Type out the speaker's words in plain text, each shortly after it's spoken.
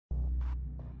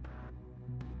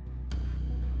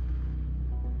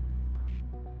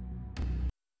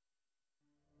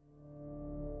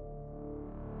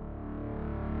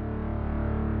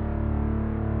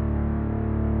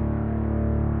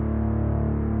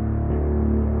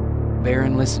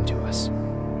Baron listened to us.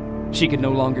 She could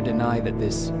no longer deny that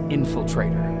this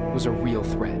infiltrator was a real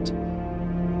threat.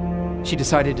 She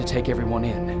decided to take everyone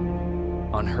in,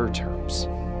 on her terms.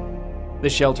 The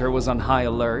shelter was on high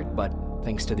alert, but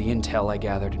thanks to the intel I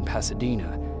gathered in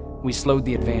Pasadena, we slowed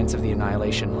the advance of the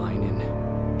Annihilation Line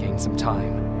and gained some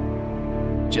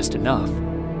time. Just enough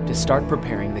to start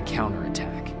preparing the counterattack.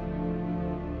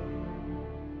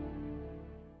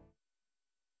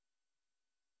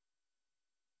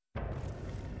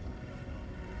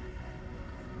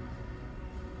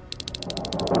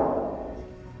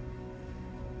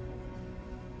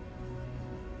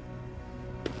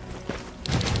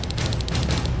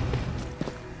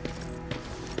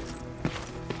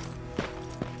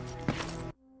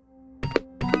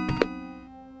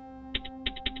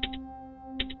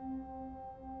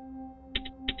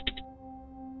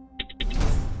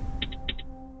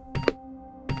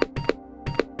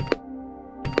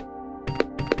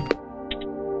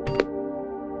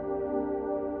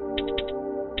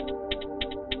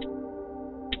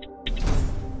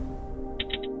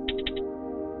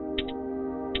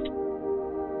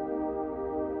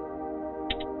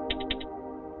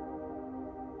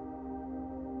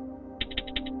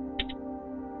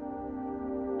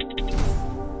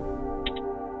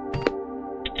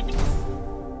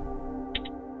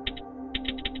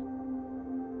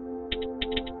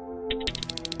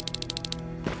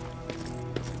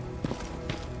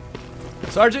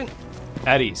 Sergeant?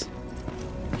 At ease.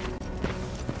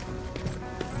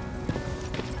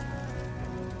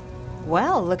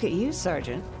 Well, look at you,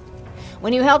 Sergeant.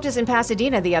 When you helped us in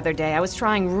Pasadena the other day, I was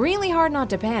trying really hard not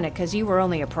to panic because you were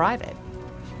only a private.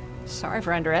 Sorry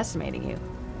for underestimating you.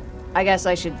 I guess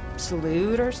I should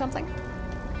salute or something?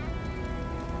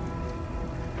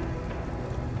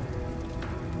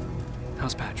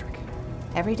 How's Patrick?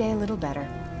 Every day a little better.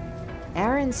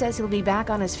 Aaron says he'll be back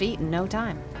on his feet in no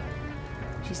time.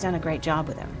 She's done a great job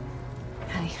with him.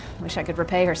 I wish I could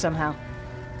repay her somehow.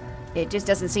 It just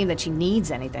doesn't seem that she needs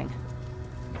anything.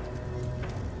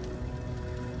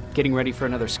 Getting ready for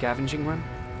another scavenging run?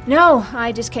 No,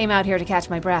 I just came out here to catch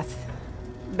my breath.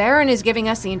 Baron is giving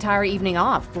us the entire evening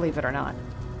off, believe it or not.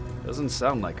 Doesn't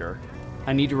sound like her.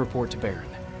 I need to report to Baron.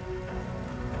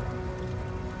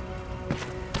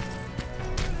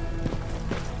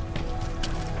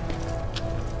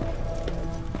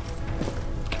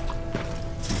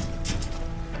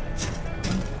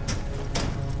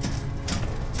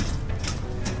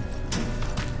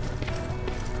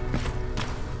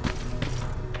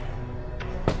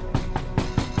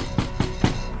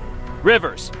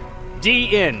 Rivers,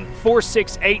 DN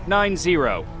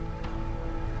 46890.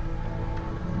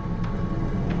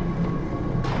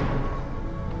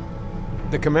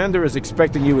 The commander is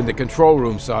expecting you in the control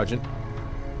room, Sergeant.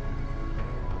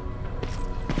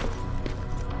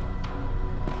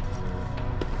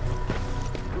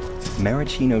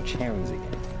 Maraschino cherries again.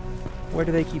 Where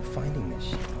do they keep finding this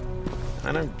shit?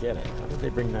 I don't get it. How did they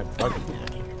bring that buggy down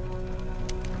here?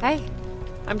 Hey,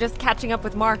 I'm just catching up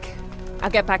with Mark. I'll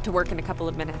get back to work in a couple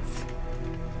of minutes.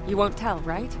 You won't tell,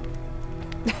 right?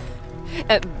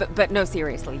 But no,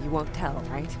 seriously, you won't tell,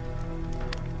 right?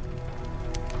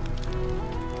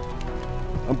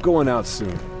 I'm going out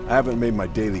soon. I haven't made my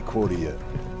daily quota yet.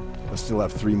 I still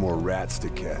have 3 more rats to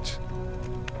catch.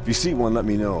 If you see one, let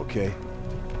me know, okay?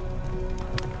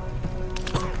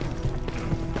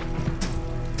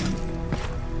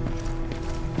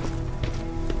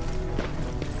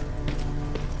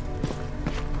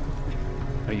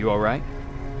 Are you all right?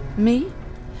 Me?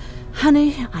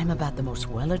 Honey, I'm about the most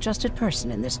well-adjusted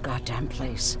person in this goddamn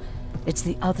place. It's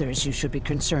the others you should be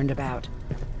concerned about.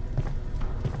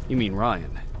 You mean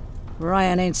Ryan?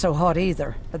 Ryan ain't so hot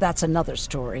either, but that's another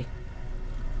story.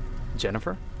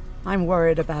 Jennifer? I'm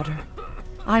worried about her.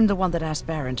 I'm the one that asked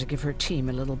Baron to give her team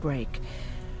a little break.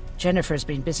 Jennifer's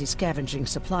been busy scavenging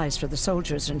supplies for the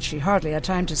soldiers, and she hardly had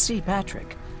time to see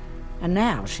Patrick. And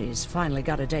now she's finally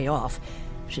got a day off.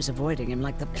 She's avoiding him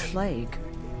like the plague.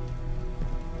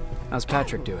 How's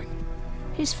Patrick doing?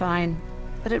 He's fine,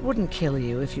 but it wouldn't kill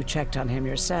you if you checked on him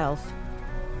yourself.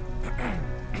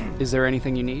 Is there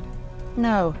anything you need?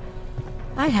 No.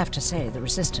 I have to say the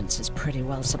Resistance is pretty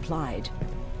well supplied.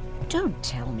 Don't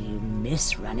tell me you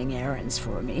miss running errands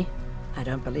for me. I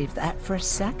don't believe that for a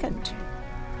second.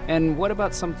 And what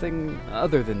about something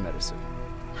other than medicine?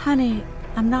 Honey,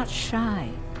 I'm not shy.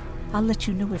 I'll let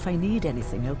you know if I need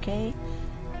anything, okay?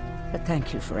 But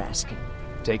thank you for asking.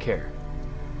 Take care.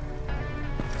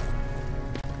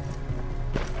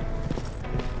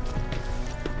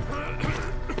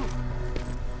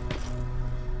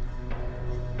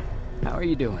 How are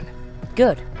you doing?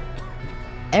 Good.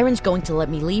 Aaron's going to let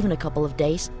me leave in a couple of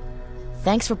days.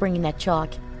 Thanks for bringing that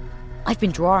chalk. I've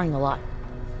been drawing a lot.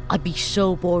 I'd be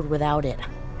so bored without it.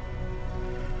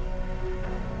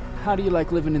 How do you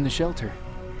like living in the shelter?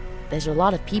 There's a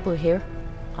lot of people here.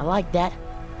 I like that.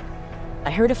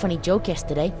 I heard a funny joke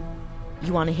yesterday.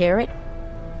 You want to hear it?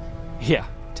 Yeah,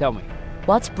 tell me.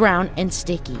 What's brown and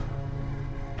sticky?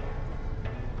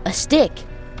 A stick.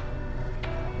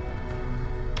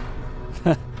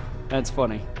 That's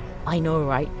funny. I know,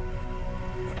 right?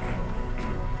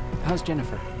 How's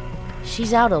Jennifer?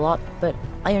 She's out a lot, but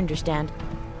I understand.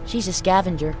 She's a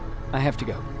scavenger. I have to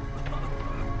go.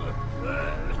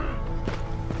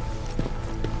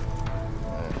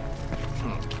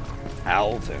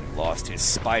 Alvin lost his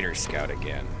spider scout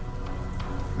again.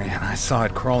 Man, I saw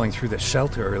it crawling through the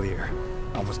shelter earlier.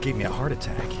 Almost gave me a heart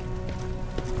attack.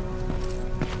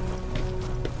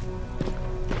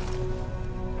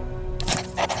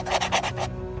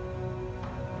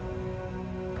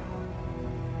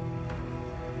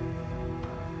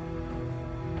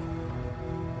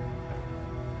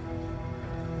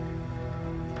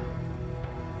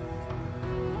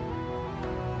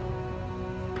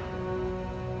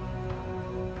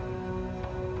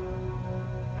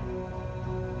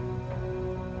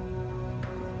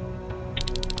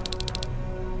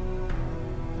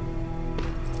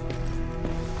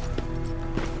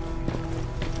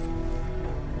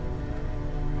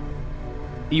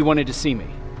 You wanted to see me?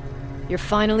 You're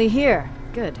finally here.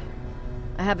 Good.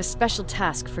 I have a special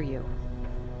task for you.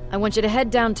 I want you to head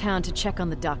downtown to check on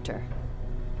the doctor.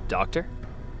 Doctor?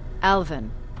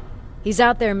 Alvin. He's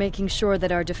out there making sure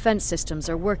that our defense systems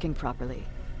are working properly.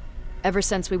 Ever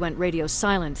since we went radio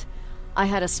silent, I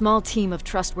had a small team of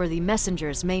trustworthy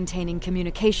messengers maintaining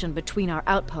communication between our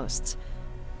outposts.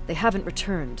 They haven't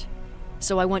returned,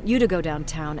 so I want you to go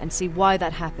downtown and see why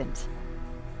that happened.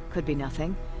 Could be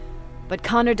nothing, but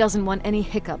Connor doesn't want any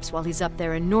hiccups while he's up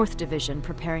there in North Division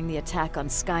preparing the attack on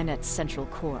Skynet's central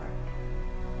core.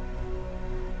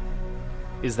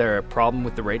 Is there a problem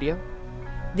with the radio?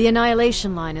 The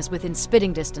Annihilation Line is within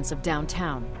spitting distance of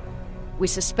downtown. We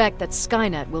suspect that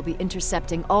Skynet will be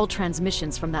intercepting all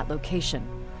transmissions from that location.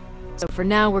 So for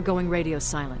now, we're going radio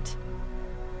silent.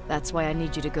 That's why I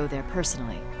need you to go there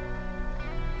personally.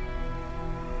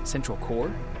 Central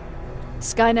core?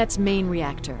 Skynet's main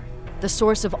reactor, the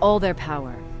source of all their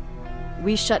power.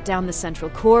 We shut down the central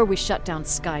core, we shut down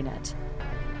Skynet.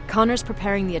 Connor's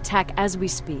preparing the attack as we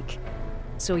speak,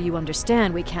 so you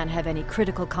understand we can't have any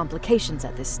critical complications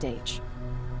at this stage.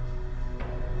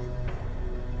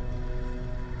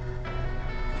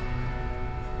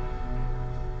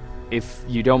 If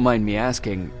you don't mind me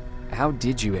asking, how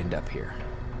did you end up here?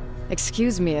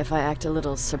 Excuse me if I act a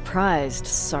little surprised,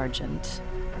 Sergeant.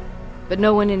 But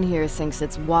no one in here thinks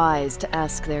it's wise to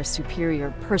ask their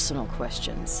superior personal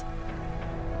questions.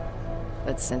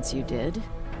 But since you did,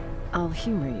 I'll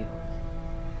humor you.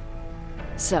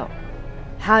 So,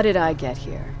 how did I get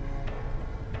here?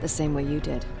 The same way you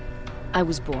did. I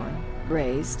was born,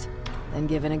 raised, then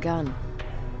given a gun.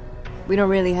 We don't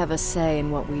really have a say in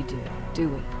what we do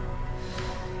we?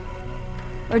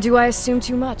 Or do I assume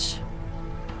too much?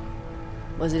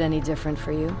 Was it any different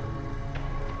for you?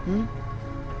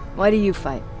 Why do you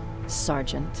fight,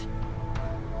 Sergeant?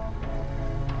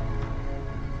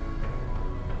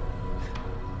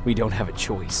 We don't have a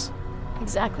choice.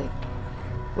 Exactly.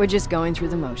 We're just going through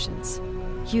the motions.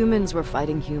 Humans were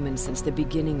fighting humans since the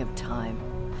beginning of time.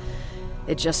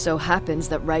 It just so happens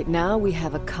that right now we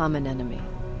have a common enemy.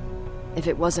 If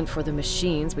it wasn't for the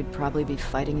machines, we'd probably be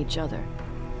fighting each other.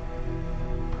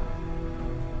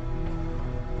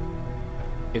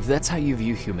 If that's how you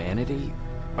view humanity,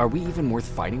 are we even worth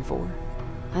fighting for?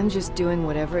 I'm just doing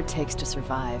whatever it takes to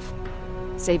survive.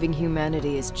 Saving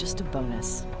humanity is just a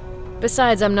bonus.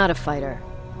 Besides, I'm not a fighter.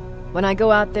 When I go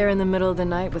out there in the middle of the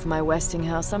night with my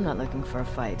Westinghouse, I'm not looking for a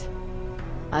fight.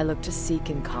 I look to seek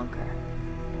and conquer.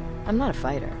 I'm not a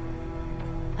fighter.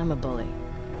 I'm a bully.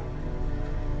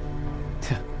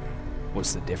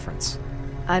 What's the difference?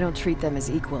 I don't treat them as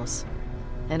equals.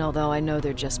 And although I know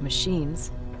they're just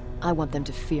machines, I want them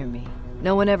to fear me.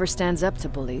 No one ever stands up to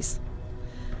bullies.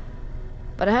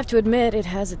 But I have to admit, it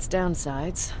has its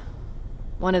downsides.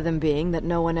 One of them being that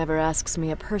no one ever asks me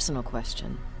a personal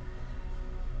question.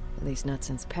 At least not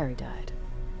since Perry died.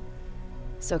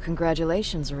 So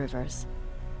congratulations, Rivers.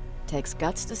 Takes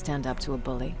guts to stand up to a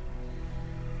bully.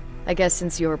 I guess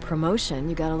since your promotion,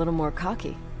 you got a little more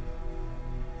cocky.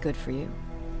 Good for you.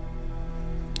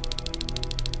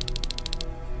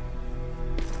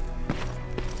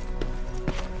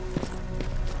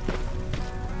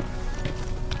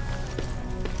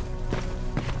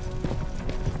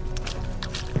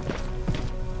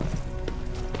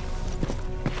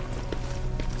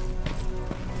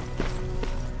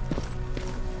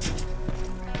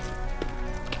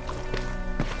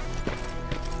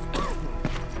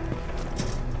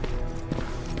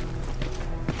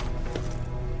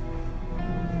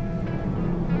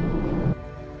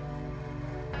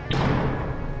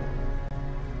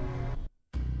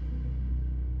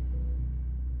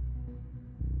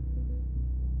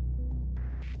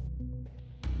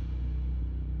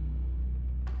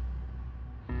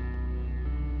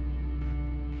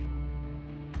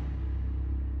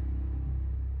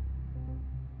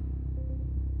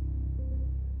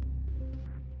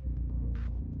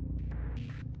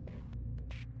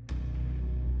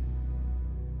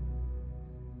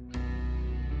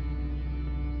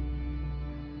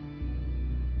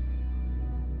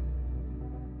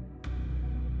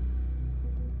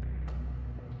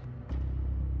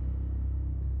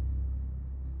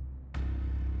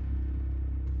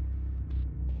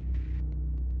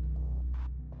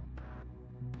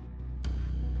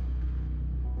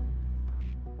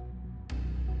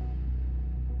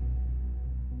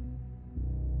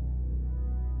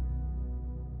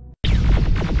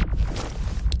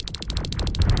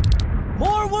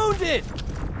 wounded!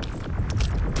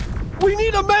 We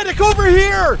need a medic over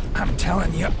here! I'm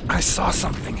telling you, I saw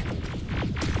something.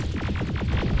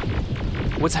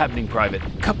 What's happening, Private?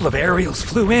 A couple of aerials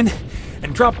flew in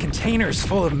and dropped containers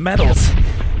full of metals.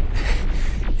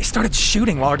 They started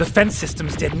shooting while our defense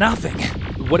systems did nothing.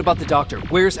 What about the doctor?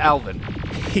 Where's Alvin?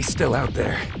 He's still out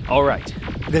there. All right.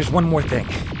 There's one more thing.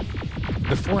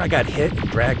 Before I got hit and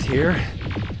dragged here,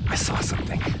 I saw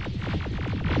something.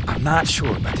 I'm not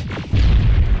sure, but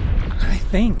I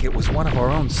think it was one of our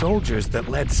own soldiers that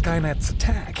led Skynet's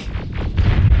attack.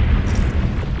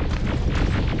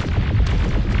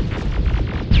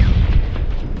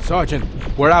 Sergeant,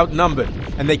 we're outnumbered,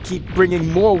 and they keep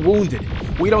bringing more wounded.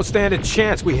 We don't stand a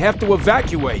chance. We have to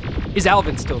evacuate. Is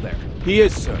Alvin still there? He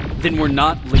is, sir. Then we're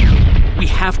not leaving. We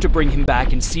have to bring him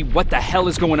back and see what the hell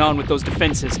is going on with those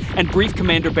defenses and brief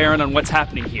Commander Barron on what's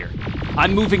happening here.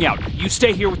 I'm moving out. You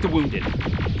stay here with the wounded.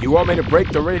 You want me to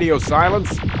break the radio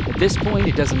silence? At this point,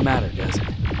 it doesn't matter, does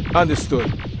it?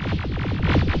 Understood.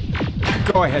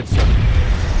 Go ahead, sir.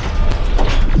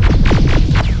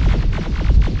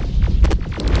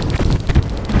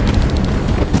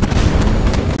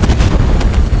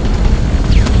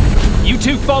 You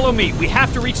two follow me. We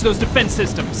have to reach those defense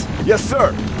systems. Yes,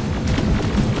 sir.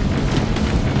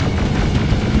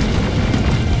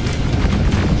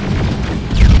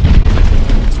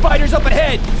 Spiders up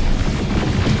ahead!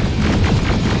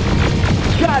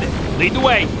 Got it! Lead the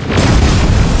way!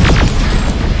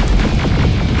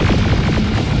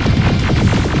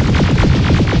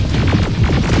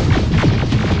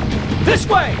 This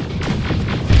way!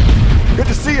 Good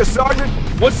to see you, Sergeant.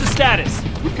 What's the status?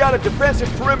 We've got a defensive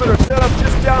perimeter set up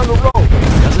just down the road.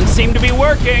 Doesn't seem to be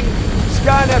working.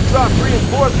 Skynet dropped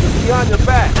reinforcements beyond your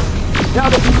back. Now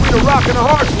they're between a rock and a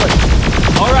hard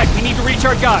place. All right, we need to reach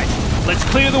our guys. Let's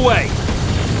clear the way.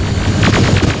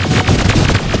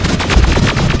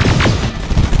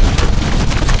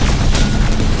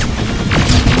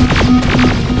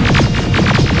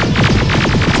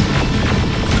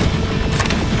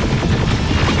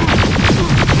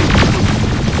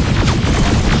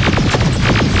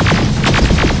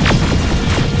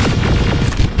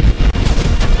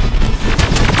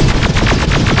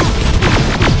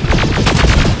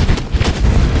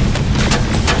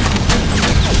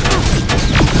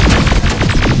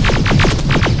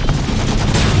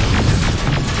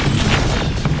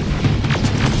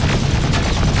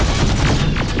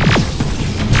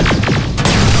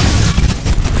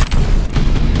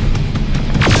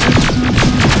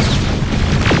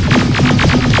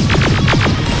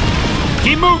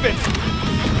 Moving!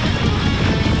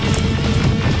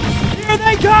 Here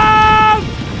they come!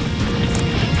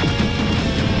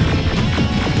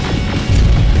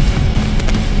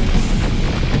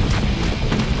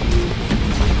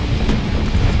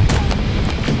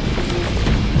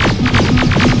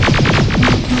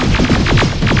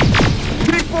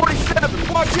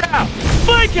 T-47, watch out!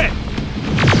 Flank it!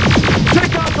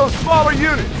 Take out those smaller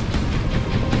units!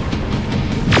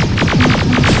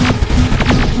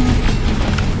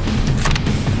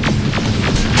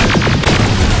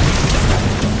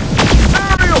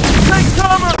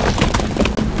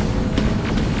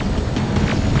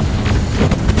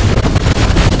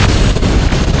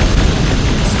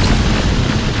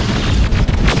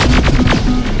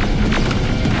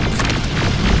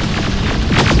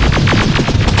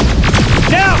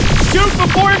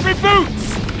 Before it reboots!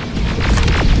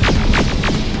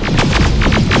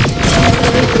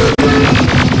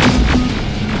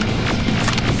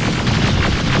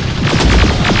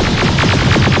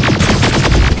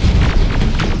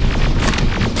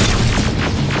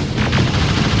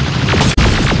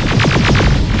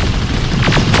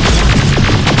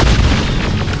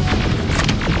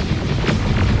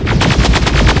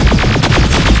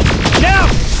 Now!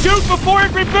 Shoot before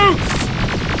it reboots!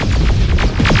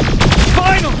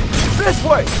 Finally! This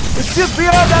way! It's just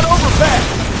beyond that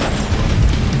overpass!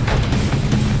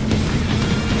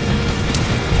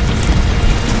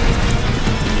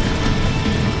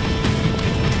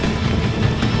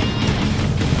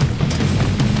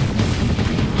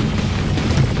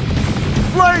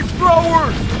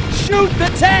 Flamethrowers! Shoot the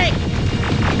tank!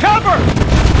 Cover!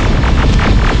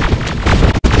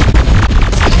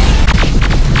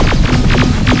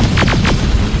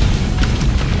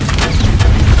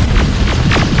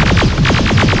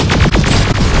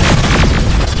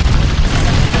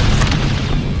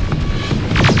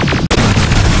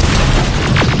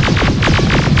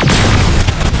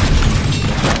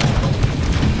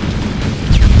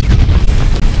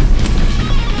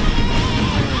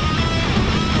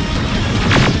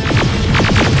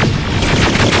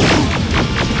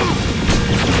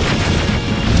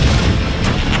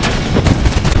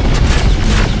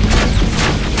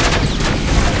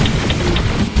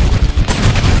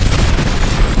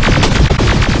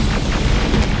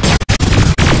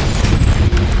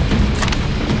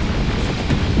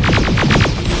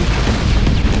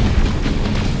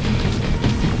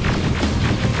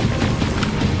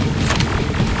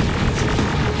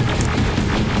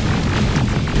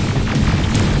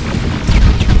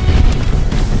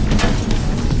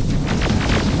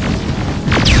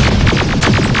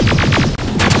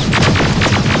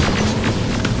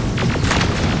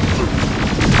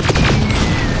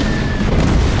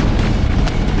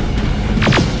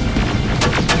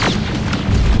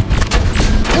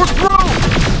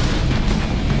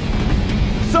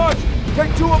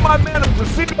 Take 2 of my men and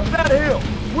proceed up that hill.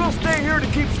 We'll stay here to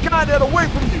keep Skynet away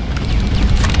from you.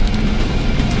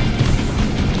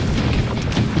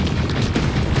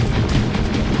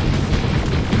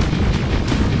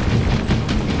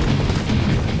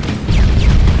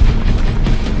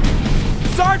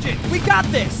 Sergeant, we got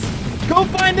this! Go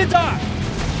find the doc!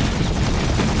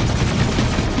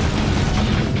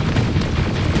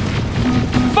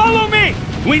 Follow me!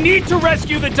 We need to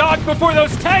rescue the dock before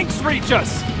those tanks reach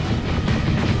us!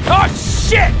 Oh,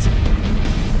 shit!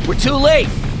 We're too late!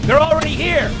 They're already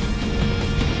here!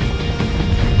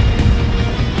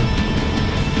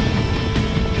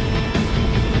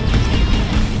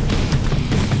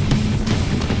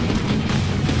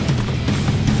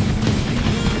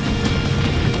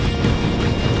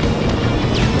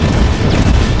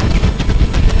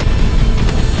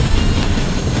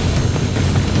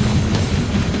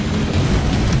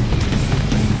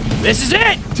 This is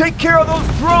it! Take care of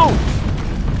those drones!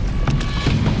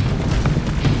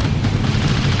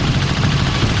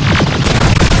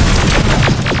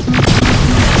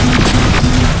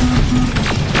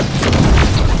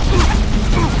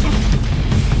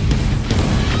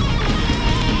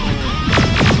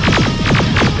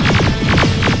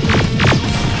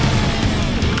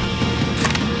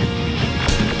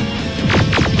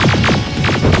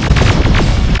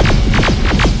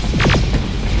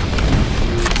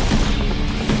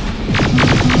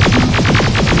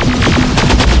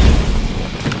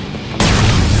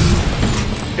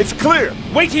 It's clear!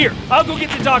 Wait here! I'll go get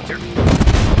the doctor!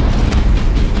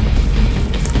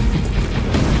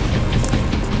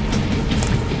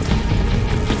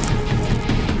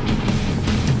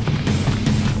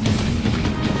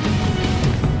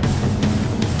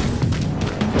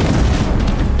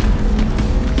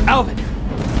 Alvin!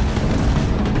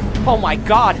 Oh my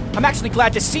god! I'm actually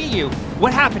glad to see you!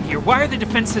 What happened here? Why are the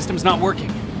defense systems not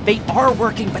working? They are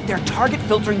working, but their target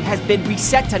filtering has been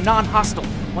reset to non-hostile.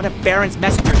 One of Baron's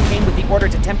messengers came with the order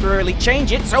to temporarily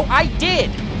change it, so I did!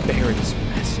 Baron's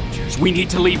messengers. We need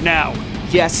to leave now.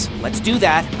 Yes, let's do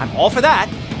that. I'm all for that.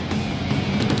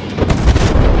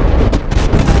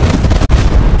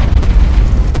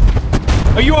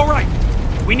 Are you alright?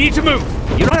 We need to move.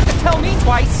 You don't have to tell me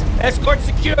twice. Escort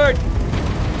secured.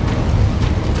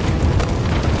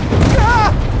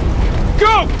 Ah!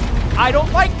 Go! I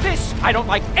don't like this. I don't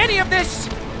like any of this.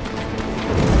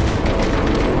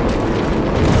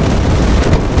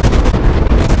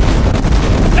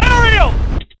 Ariel!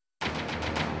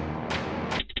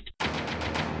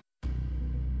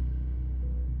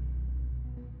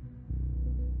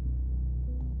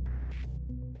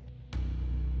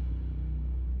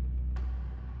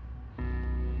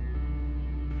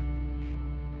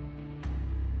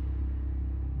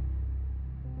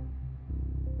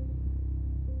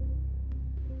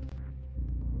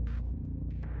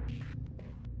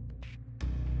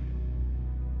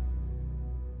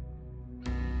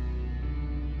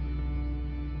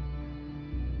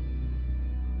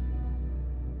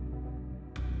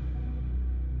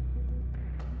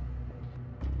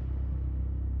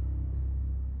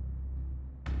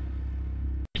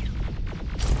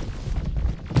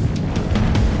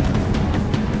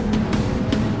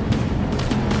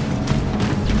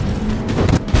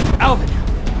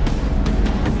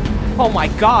 Oh my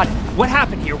god! What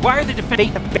happened here? Why are the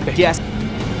defense... Yes.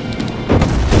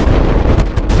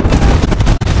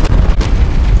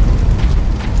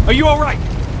 Are you alright?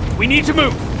 We need to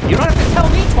move. You don't have to tell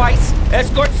me twice.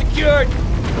 Escort secured.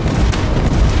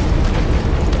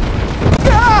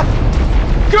 Ah!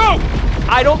 Go!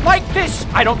 I don't like this.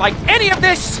 I don't like any of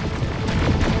this.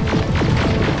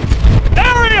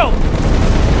 Ariel!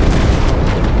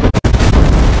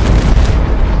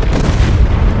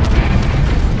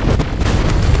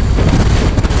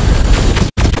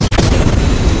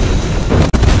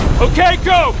 Okay,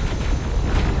 go!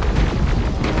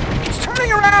 It's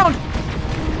turning around!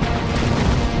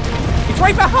 It's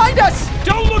right behind us!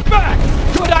 Don't look back!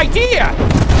 Good idea!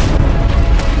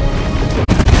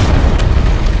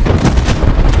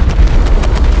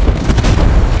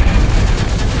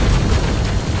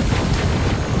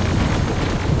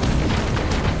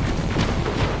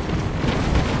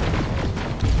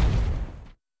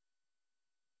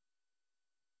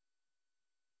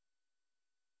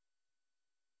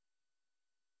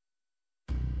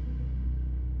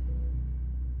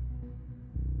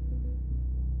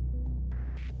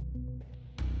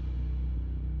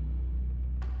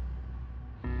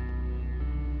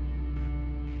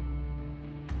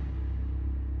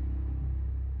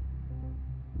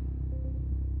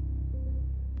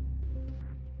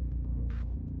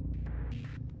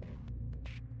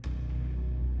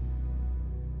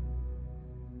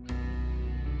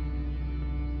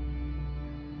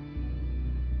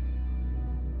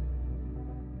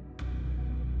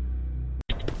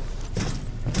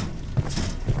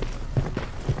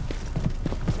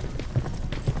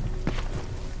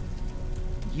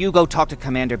 You go talk to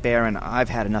Commander Baron. I've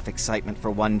had enough excitement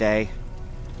for one day.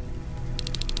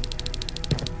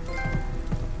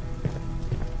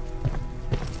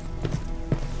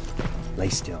 Lay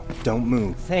still. Don't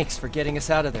move. Thanks for getting us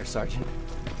out of there, Sergeant.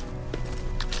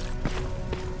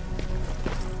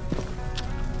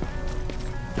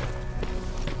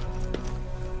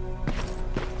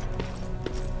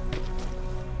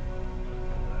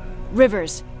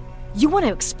 Rivers, you want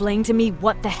to explain to me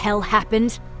what the hell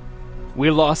happened? We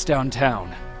lost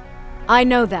downtown. I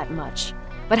know that much.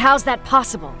 But how's that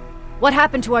possible? What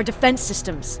happened to our defense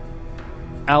systems?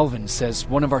 Alvin says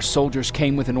one of our soldiers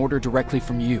came with an order directly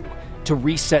from you to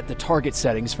reset the target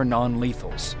settings for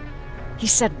non-lethals. He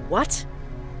said what?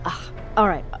 All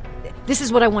right. This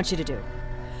is what I want you to do.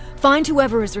 Find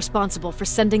whoever is responsible for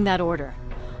sending that order.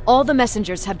 All the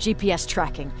messengers have GPS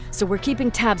tracking, so we're keeping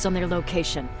tabs on their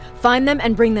location. Find them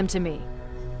and bring them to me.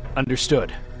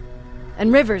 Understood.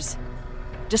 And Rivers,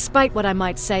 despite what I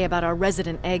might say about our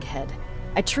resident egghead,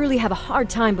 I truly have a hard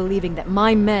time believing that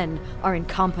my men are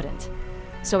incompetent.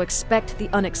 So expect the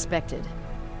unexpected.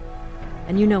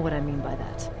 And you know what I mean by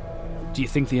that. Do you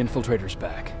think the infiltrator's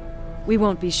back? We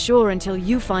won't be sure until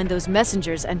you find those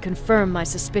messengers and confirm my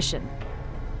suspicion.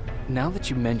 Now that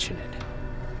you mention it...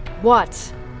 What?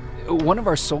 One of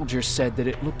our soldiers said that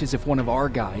it looked as if one of our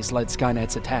guys led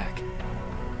Skynet's attack.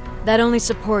 That only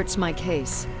supports my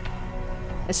case.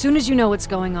 As soon as you know what's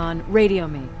going on, radio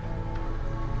me.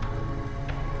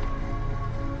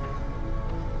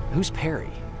 Who's Perry?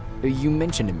 You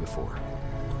mentioned him before.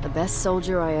 The best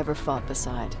soldier I ever fought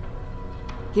beside.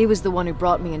 He was the one who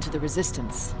brought me into the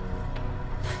Resistance.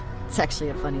 It's actually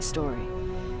a funny story.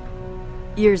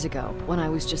 Years ago, when I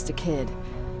was just a kid,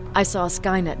 I saw a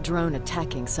Skynet drone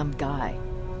attacking some guy.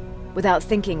 Without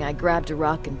thinking, I grabbed a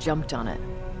rock and jumped on it.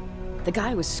 The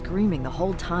guy was screaming the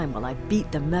whole time while I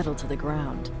beat the metal to the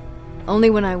ground. Only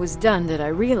when I was done did I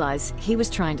realize he was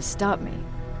trying to stop me.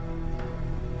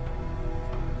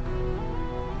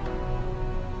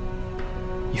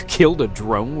 You killed a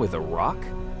drone with a rock?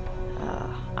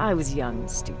 I was young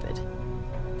and stupid.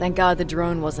 Thank God the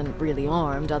drone wasn't really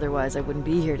armed, otherwise I wouldn't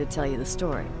be here to tell you the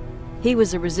story. He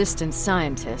was a Resistance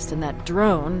scientist, and that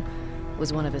drone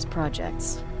was one of his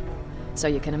projects. So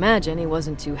you can imagine he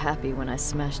wasn't too happy when I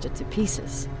smashed it to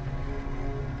pieces.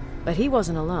 But he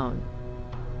wasn't alone.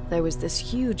 There was this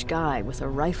huge guy with a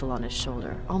rifle on his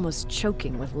shoulder, almost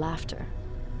choking with laughter.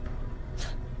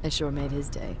 It sure made his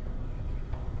day.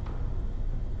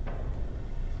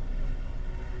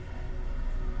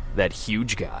 That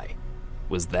huge guy.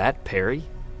 Was that Perry?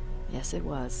 Yes, it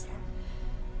was.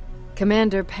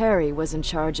 Commander Perry was in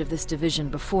charge of this division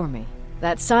before me.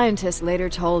 That scientist later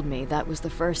told me that was the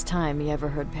first time he ever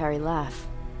heard Perry laugh.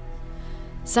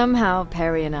 Somehow,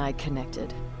 Perry and I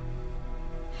connected.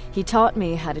 He taught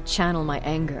me how to channel my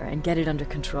anger and get it under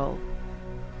control.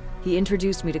 He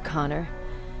introduced me to Connor,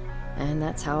 and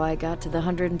that's how I got to the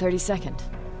 132nd.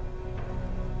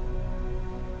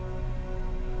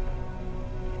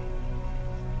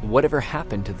 Whatever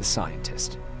happened to the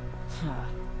scientist?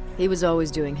 He was always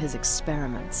doing his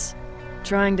experiments,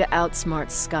 trying to outsmart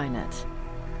Skynet.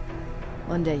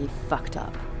 One day he fucked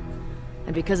up,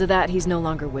 and because of that he's no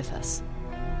longer with us.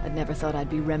 I'd never thought I'd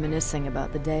be reminiscing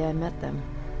about the day I met them.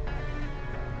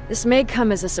 This may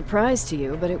come as a surprise to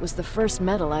you, but it was the first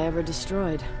metal I ever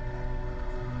destroyed.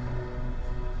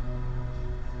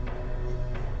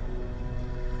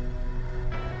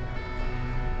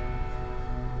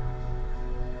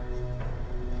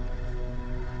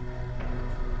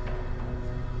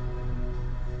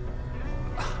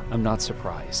 I'm not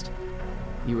surprised.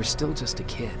 You were still just a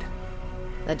kid.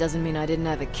 That doesn't mean I didn't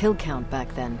have a kill count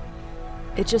back then.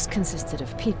 It just consisted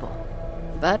of people.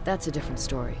 But that's a different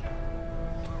story.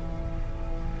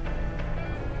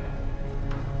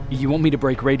 You want me to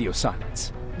break radio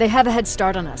silence? They have a head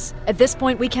start on us. At this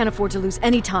point, we can't afford to lose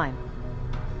any time.